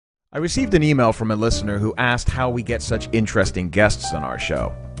I received an email from a listener who asked how we get such interesting guests on our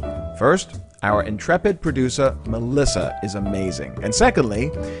show. First, our intrepid producer, Melissa, is amazing. And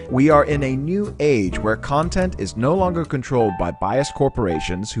secondly, we are in a new age where content is no longer controlled by biased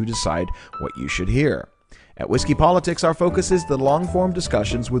corporations who decide what you should hear. At Whiskey Politics, our focus is the long-form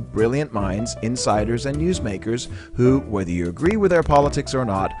discussions with brilliant minds, insiders, and newsmakers who, whether you agree with their politics or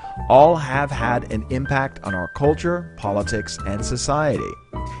not, all have had an impact on our culture, politics, and society.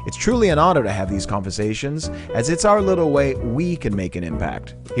 It's truly an honor to have these conversations, as it's our little way we can make an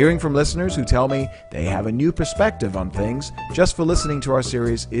impact. Hearing from listeners who tell me they have a new perspective on things just for listening to our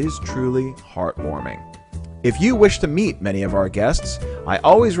series is truly heartwarming. If you wish to meet many of our guests, I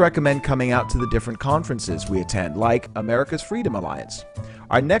always recommend coming out to the different conferences we attend, like America's Freedom Alliance.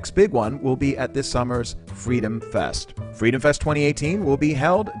 Our next big one will be at this summer's Freedom Fest. Freedom Fest 2018 will be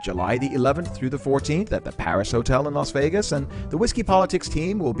held July the 11th through the 14th at the Paris Hotel in Las Vegas, and the Whiskey Politics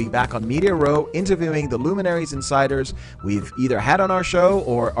team will be back on Media Row interviewing the luminaries insiders we've either had on our show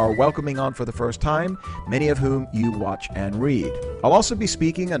or are welcoming on for the first time, many of whom you watch and read. I'll also be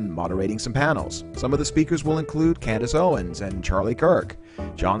speaking and moderating some panels. Some of the speakers will include Candace Owens and Charlie Kirk,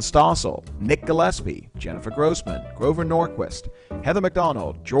 John Stossel, Nick Gillespie, Jennifer Grossman, Grover Norquist, Heather McDonald,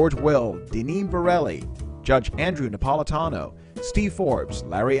 George Will, Deneen Borelli, Judge Andrew Napolitano, Steve Forbes,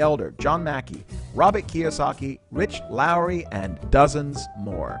 Larry Elder, John Mackey, Robert Kiyosaki, Rich Lowry, and dozens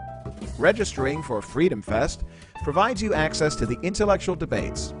more. Registering for Freedom Fest provides you access to the intellectual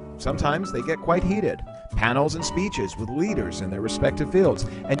debates. Sometimes they get quite heated. Panels and speeches with leaders in their respective fields.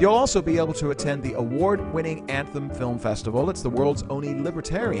 And you'll also be able to attend the award-winning Anthem Film Festival. It's the world's only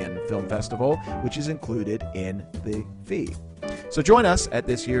libertarian film festival, which is included in the fee. So join us at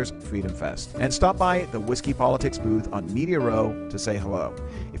this year's Freedom Fest and stop by the Whiskey Politics booth on Media Row to say hello.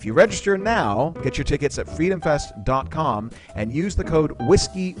 If you register now, get your tickets at freedomfest.com and use the code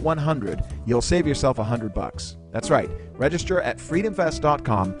WHISKEY100. You'll save yourself $100. That's right. Register at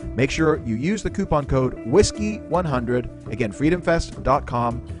freedomfest.com. Make sure you use the coupon code WHISKEY100. Again,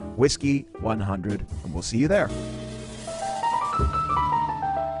 freedomfest.com, WHISKEY100, and we'll see you there.